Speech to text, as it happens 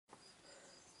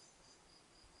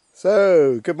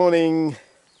So, good morning.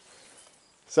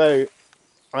 So,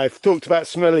 I've talked about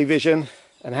smelly vision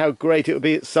and how great it would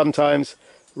be sometimes.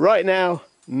 Right now,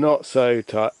 not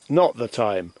the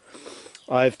time.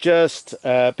 I've just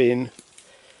been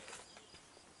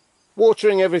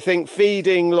watering everything,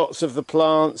 feeding lots of the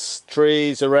plants,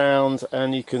 trees around,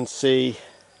 and you can see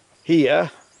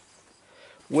here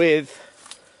with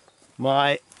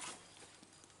my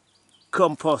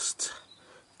compost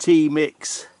tea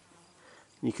mix.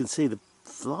 You can see the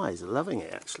flies are loving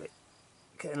it actually.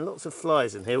 Getting lots of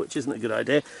flies in here, which isn't a good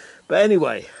idea. But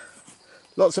anyway,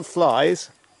 lots of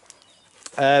flies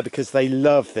because they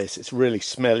love this. It's really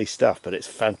smelly stuff, but it's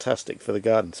fantastic for the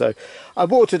garden. So I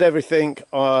watered everything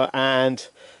and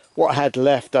what I had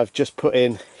left I've just put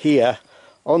in here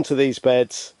onto these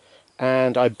beds,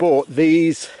 and I bought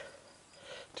these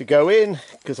to go in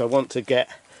because I want to get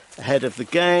ahead of the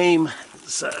game.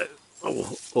 So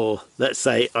or let's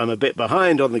say I'm a bit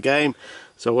behind on the game,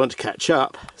 so I want to catch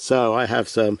up. So I have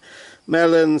some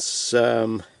melons,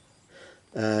 some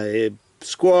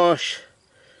squash,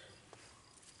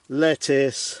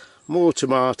 lettuce, more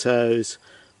tomatoes,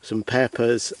 some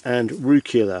peppers and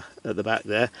rucola at the back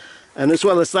there. And as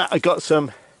well as that, I got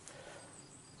some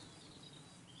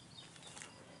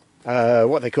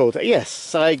what they called,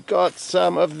 yes, I got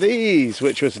some of these,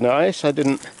 which was nice. I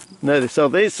didn't know they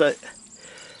sold these. So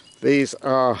these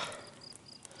are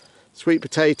sweet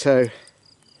potato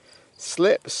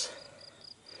slips.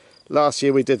 Last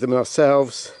year we did them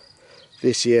ourselves.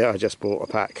 This year I just bought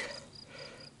a pack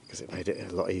because it made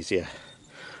it a lot easier.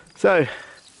 So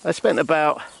I spent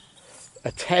about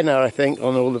a tenner, I think,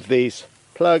 on all of these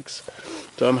plugs.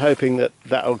 So I'm hoping that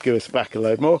that'll give us back a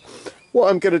load more.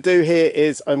 What I'm going to do here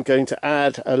is I'm going to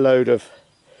add a load of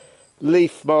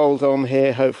leaf mould on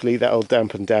here. Hopefully that'll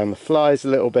dampen down the flies a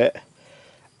little bit.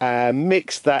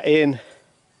 Mix that in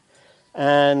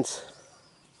and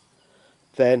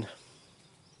then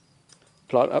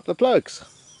plant up the plugs.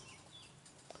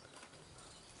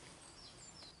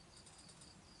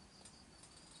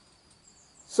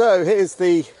 So here's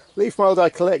the leaf mould I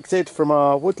collected from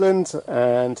our woodland,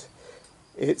 and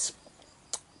it's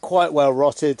quite well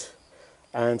rotted,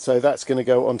 and so that's going to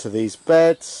go onto these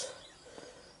beds.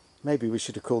 Maybe we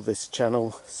should have called this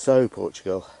channel So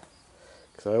Portugal,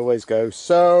 because I always go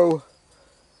so.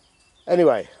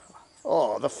 Anyway,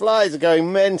 oh, the flies are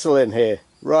going mental in here.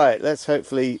 Right, let's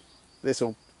hopefully this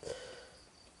will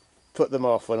put them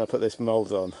off when I put this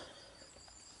mould on.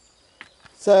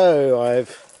 So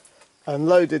I've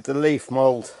unloaded the leaf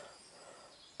mould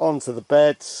onto the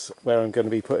beds where I'm going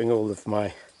to be putting all of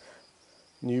my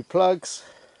new plugs,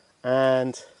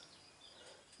 and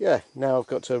yeah, now I've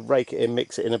got to rake it in,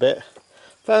 mix it in a bit.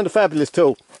 Found a fabulous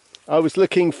tool. I was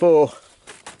looking for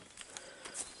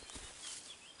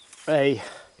a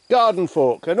garden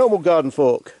fork, a normal garden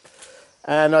fork,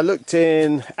 and I looked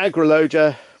in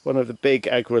Agroloja, one of the big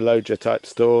Agroloja type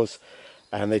stores,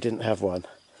 and they didn't have one.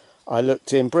 I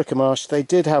looked in Bricomarsh, they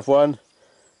did have one,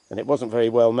 and it wasn't very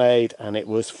well made, and it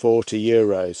was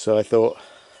 €40. So I thought,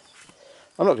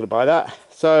 I'm not going to buy that.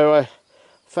 So I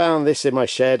found this in my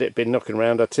shed. It'd been knocking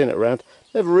around, I'd seen it around.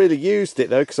 Never really used it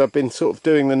though, because I've been sort of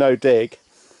doing the no dig.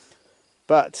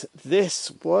 But this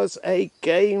was a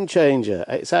game changer.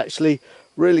 It's actually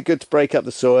really good to break up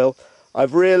the soil.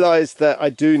 I've realised that I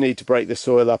do need to break the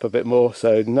soil up a bit more,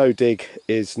 so no dig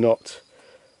is not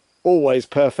always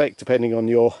perfect depending on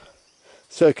your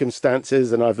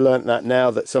circumstances, and I've learnt that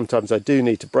now, that sometimes I do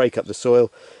need to break up the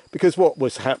soil, because what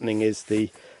was happening is the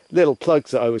little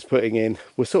plugs that I was putting in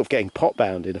were sort of getting pot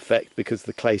bound in effect, because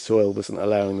the clay soil wasn't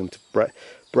allowing them to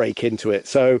break into it.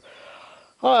 So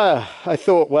I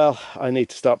thought, well, I need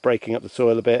to start breaking up the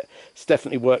soil a bit. It's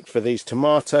definitely worked for these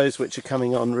tomatoes, which are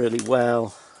coming on really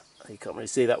well. You can't really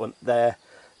see that one there,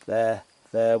 where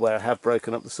I have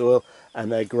broken up the soil,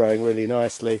 and they're growing really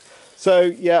nicely. So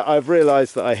yeah, I've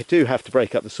realised that I do have to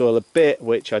break up the soil a bit,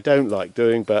 which I don't like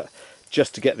doing, but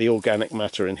just to get the organic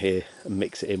matter in here and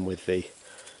mix it in with the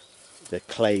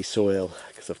clay soil,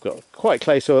 because I've got quite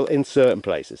clay soil in certain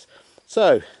places.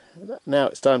 So now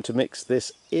it's time to mix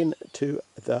this into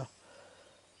the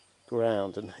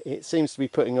ground, and it seems to be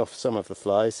putting off some of the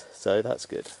flies, so that's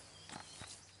good.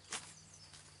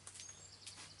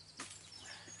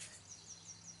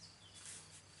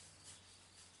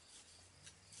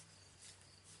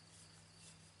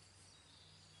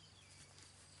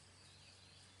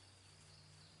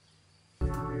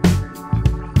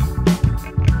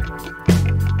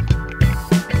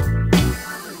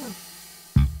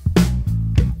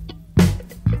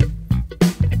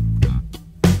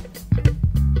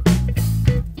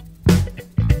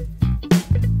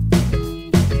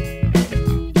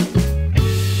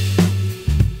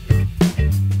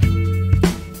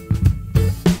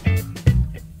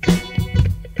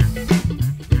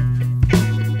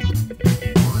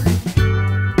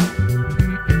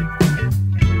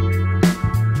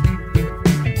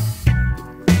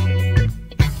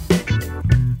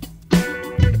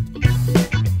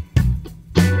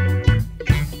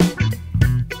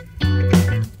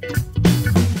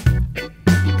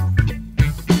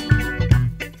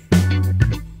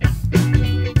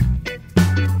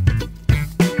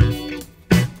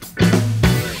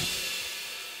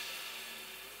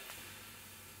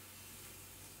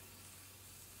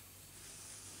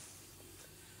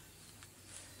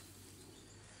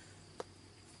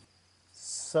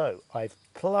 So I've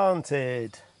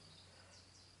planted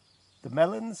the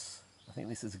melons. I think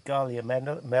this is a Galia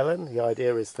melon. The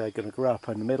idea is they're going to grow up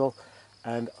in the middle,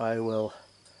 and I will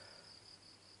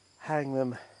hang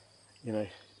them, you know,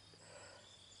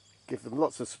 give them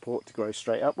lots of support to grow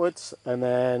straight upwards. And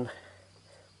then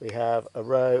we have a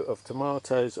row of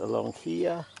tomatoes along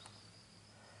here.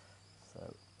 So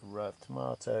a row of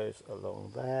tomatoes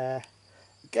along there.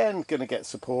 Again, going to get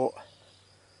support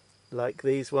like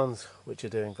these ones, which are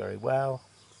doing very well.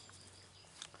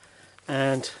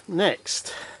 And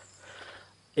next,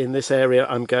 in this area,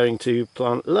 I'm going to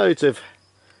plant loads of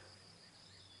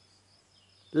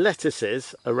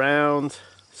lettuces around,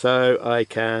 so I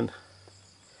can,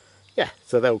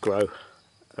 so they'll grow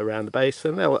around the base,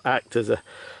 and they'll act as a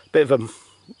bit of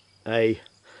a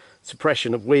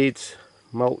suppression of weeds,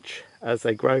 mulch as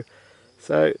they grow.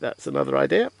 So that's another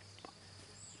idea.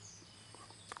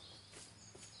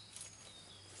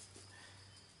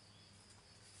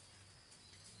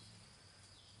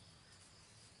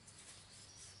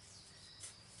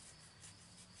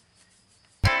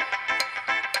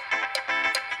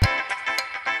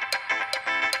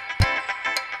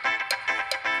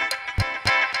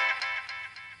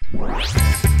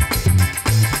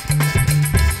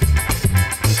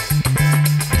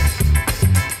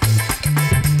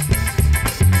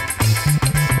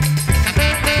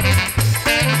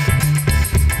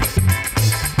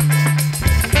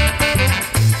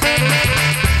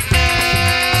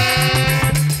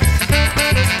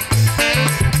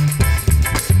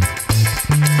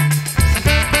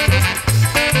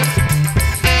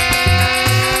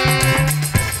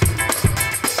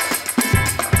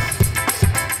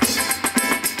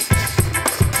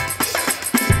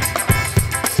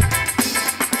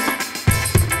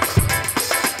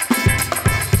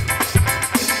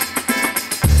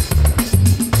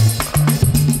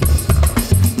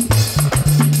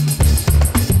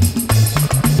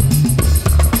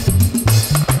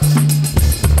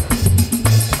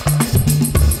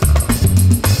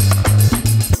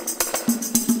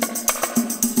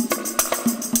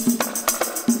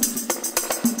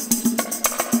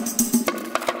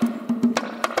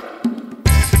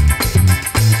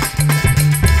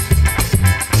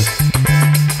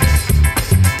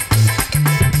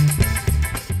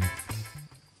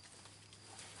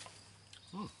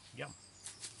 Yum.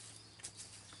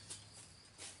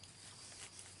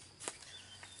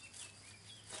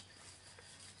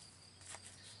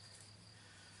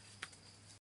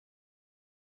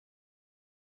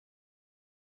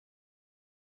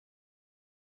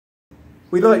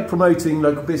 We like promoting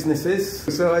local businesses,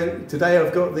 so today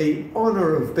I've got the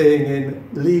honour of being in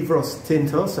Livros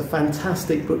Tintos, a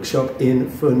fantastic bookshop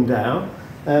in Fundão,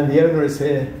 and the owner is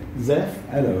here, Zef.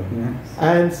 Hello. Yes.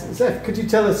 And Zef, could you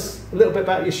tell us a little bit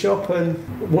about your shop and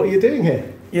what you're doing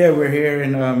here? Yeah, we're here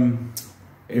in,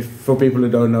 if for people who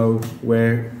don't know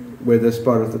where this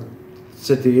part of the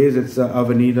city is, it's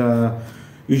Avenida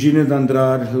Eugênio de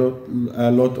Andrade,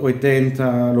 lot 80,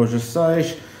 Loja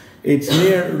 6. It's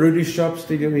near Rudy's shop,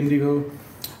 Studio Indigo,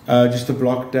 just a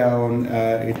block down.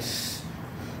 It's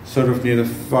sort of near the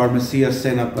Pharmacia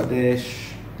Sena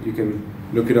Pradesh. You can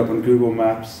look it up on Google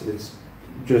Maps. It's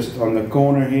just on the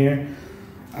corner here.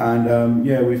 And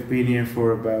yeah, we've been here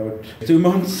for about 2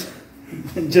 months,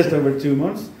 just over 2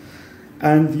 months.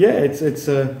 And yeah, it's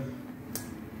a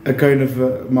kind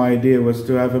of, my idea was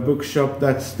to have a bookshop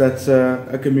that's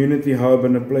a community hub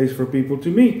and a place for people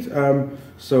to meet.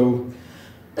 So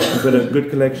I've got a good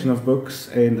collection of books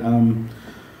in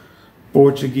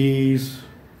Portuguese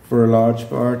for a large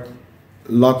part,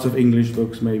 lots of English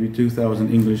books, maybe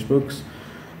 2,000 English books,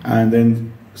 and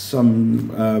then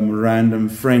some random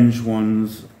French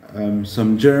ones,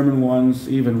 some German ones,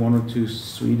 even 1 or 2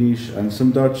 Swedish and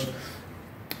some Dutch.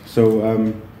 So,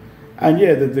 and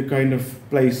yeah, the kind of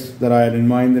place that I had in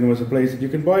mind then was a place that you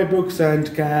can buy books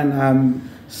and can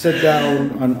sit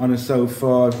down on a sofa.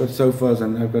 I've got sofas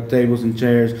and I've got tables and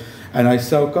chairs, and I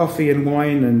sell coffee and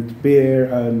wine and beer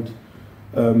and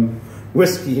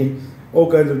whiskey, all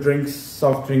kinds of drinks,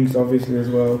 soft drinks obviously as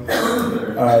well,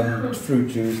 fruit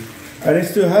juice. And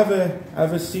it's to have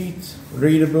a seat,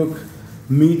 read a book,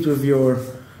 meet with your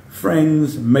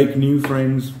friends, make new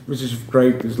friends, which is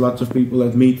great. There's lots of people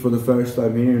that meet for the first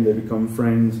time here and they become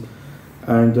friends.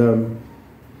 And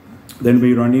then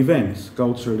we run events,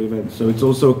 cultural events. So it's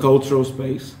also a cultural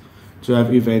space to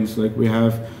have events. Like we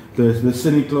have the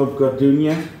Cine Club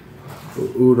Gardenia,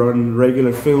 who run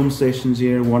regular film sessions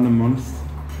here, 1 a month.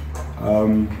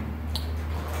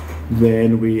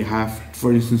 Then we have,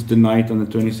 for instance, tonight on the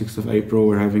 26th of April,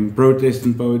 we're having protest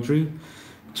and poetry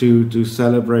to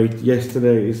celebrate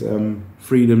yesterday's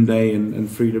Freedom Day and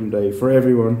Freedom Day for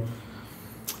everyone.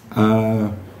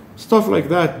 Stuff like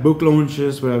that. Book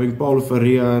launches. We're having Paulo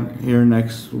Faria here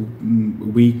next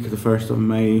week, the 1st of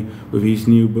May, with his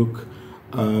new book.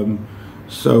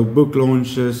 So book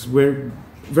launches. We're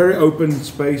very open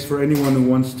space for anyone who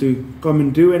wants to come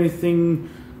and do anything,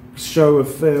 show a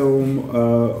film,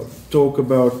 talk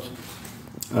about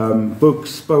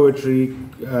books, poetry,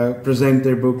 present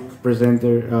their book, present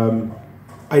their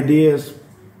ideas.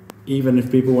 Even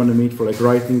if people want to meet for like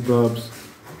writing clubs,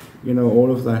 you know,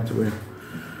 all of that,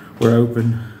 we're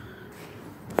open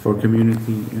for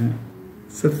community. Yeah.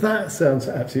 So that sounds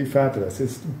absolutely fabulous.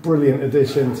 It's a brilliant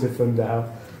addition to Fundao.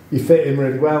 You fit in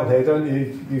really well here, don't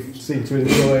you? You seem to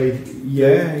enjoy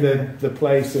the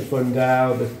place of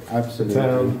Fundao, the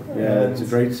town. Yeah, it's a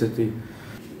great city.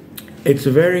 It's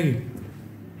a very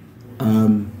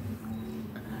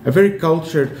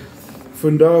cultured.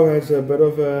 Fundao has a bit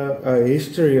of a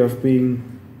history of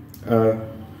being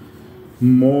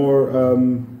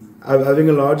having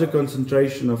a larger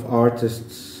concentration of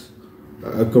artists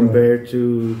compared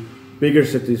to bigger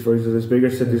cities. For instance, there's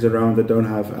bigger cities around that don't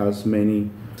have as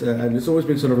many. And it's always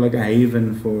been sort of like a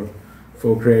haven for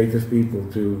creative people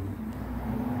to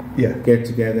get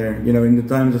together. You know, in the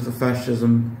times of the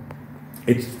fascism,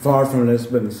 it's far from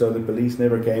Lisbon, so the police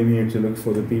never came here to look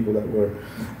for the people that were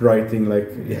writing like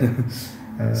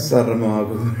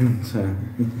Saramago.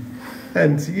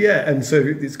 And so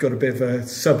it's got a bit of a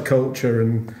subculture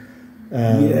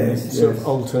and sort of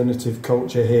alternative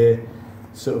culture here,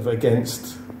 sort of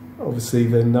against obviously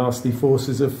the nasty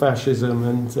forces of fascism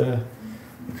and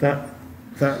that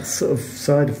sort of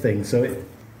side of things. So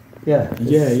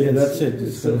that's it.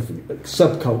 It's sort of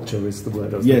subculture is the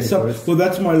word I was looking for. Well,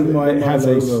 that's my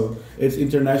logo. It's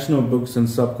International Books and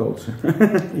Subculture.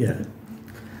 Yeah.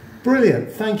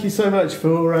 Brilliant. Thank you so much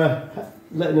for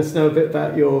letting us know a bit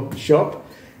about your shop.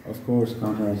 Of course,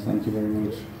 Conrad. Thank you very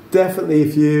much. Definitely,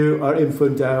 if you are in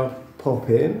Fundao, pop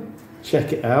in,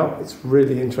 check it out. It's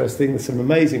really interesting. There's some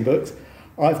amazing books.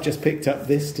 I've just picked up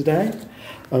this today.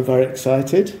 I'm very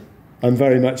excited. I'm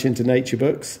very much into nature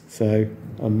books, so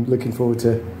I'm looking forward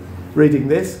to reading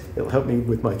this. It'll help me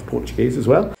with my Portuguese as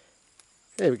well.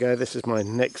 There we go. This is my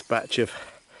next batch of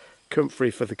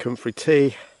comfrey for the comfrey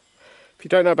tea. If you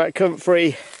don't know about comfrey,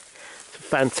 it's a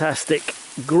fantastic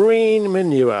green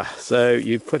manure. So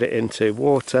you put it into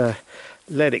water,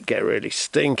 let it get really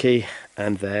stinky,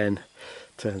 and then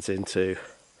turns into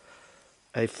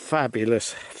a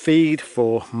fabulous feed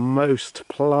for most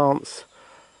plants,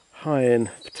 high in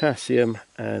potassium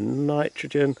and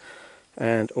nitrogen,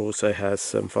 and also has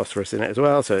some phosphorus in it as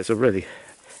well. So it's a really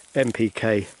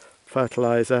NPK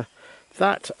fertilizer.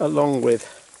 That, along with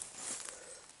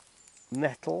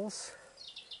nettles,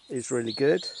 is really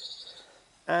good.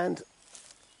 And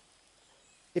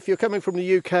if you're coming from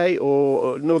the UK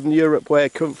or Northern Europe where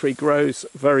comfrey grows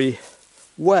very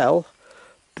well,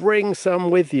 bring some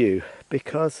with you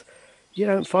because you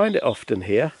don't find it often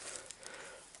here.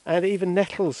 And even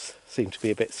nettles seem to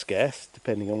be a bit scarce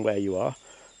depending on where you are.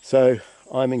 So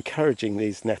I'm encouraging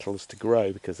these nettles to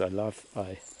grow because I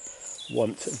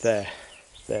want their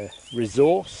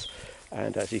resource.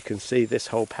 And as you can see, this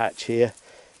whole patch here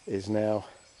is now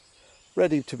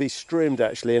ready to be trimmed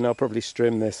actually, and I'll probably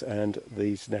trim this, and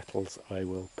these nettles I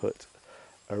will put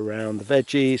around the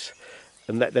veggies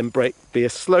and let them be a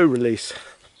slow release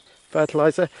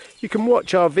fertilizer. You can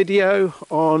watch our video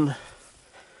on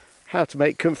how to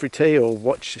make comfrey tea, or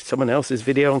watch someone else's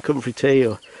video on comfrey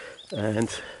tea,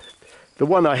 and the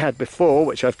one I had before,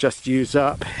 which I've just used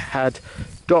up, had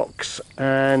docks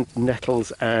and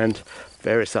nettles and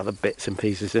various other bits and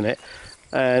pieces in it,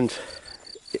 and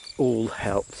it all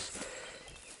helps.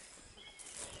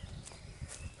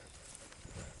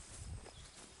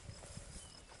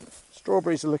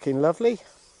 Strawberries are looking lovely,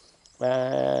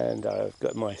 and I've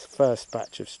got my first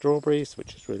batch of strawberries,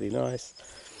 which is really nice.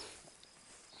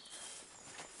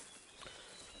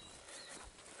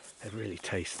 They're really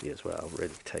tasty as well,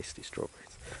 really tasty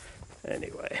strawberries.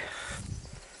 Anyway,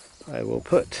 I will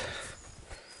put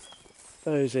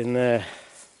those in there,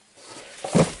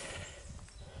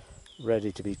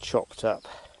 ready to be chopped up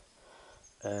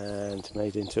and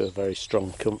made into a very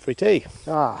strong comfrey tea.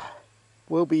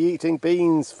 We'll be eating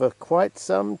beans for quite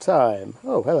some time.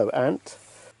 Oh, hello, ant.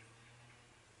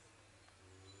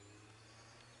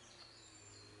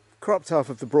 Cropped half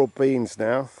of the broad beans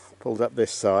now, pulled up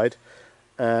this side,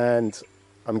 and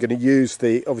I'm going to use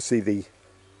obviously the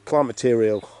plant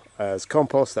material as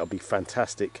compost. That'll be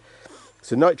fantastic.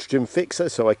 It's a nitrogen fixer,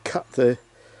 so I cut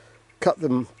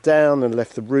them down and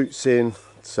left the roots in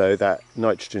so that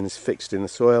nitrogen is fixed in the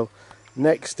soil.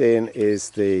 Next in is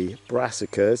the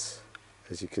brassicas,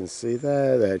 As you can see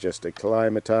there, they're just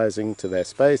acclimatizing to their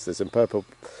space. There's some purple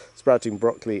sprouting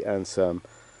broccoli and some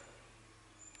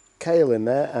kale in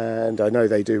there, and I know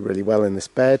they do really well in this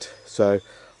bed, so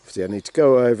obviously I need to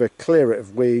go over, clear it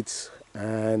of weeds,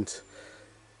 and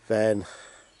then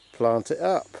plant it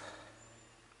up.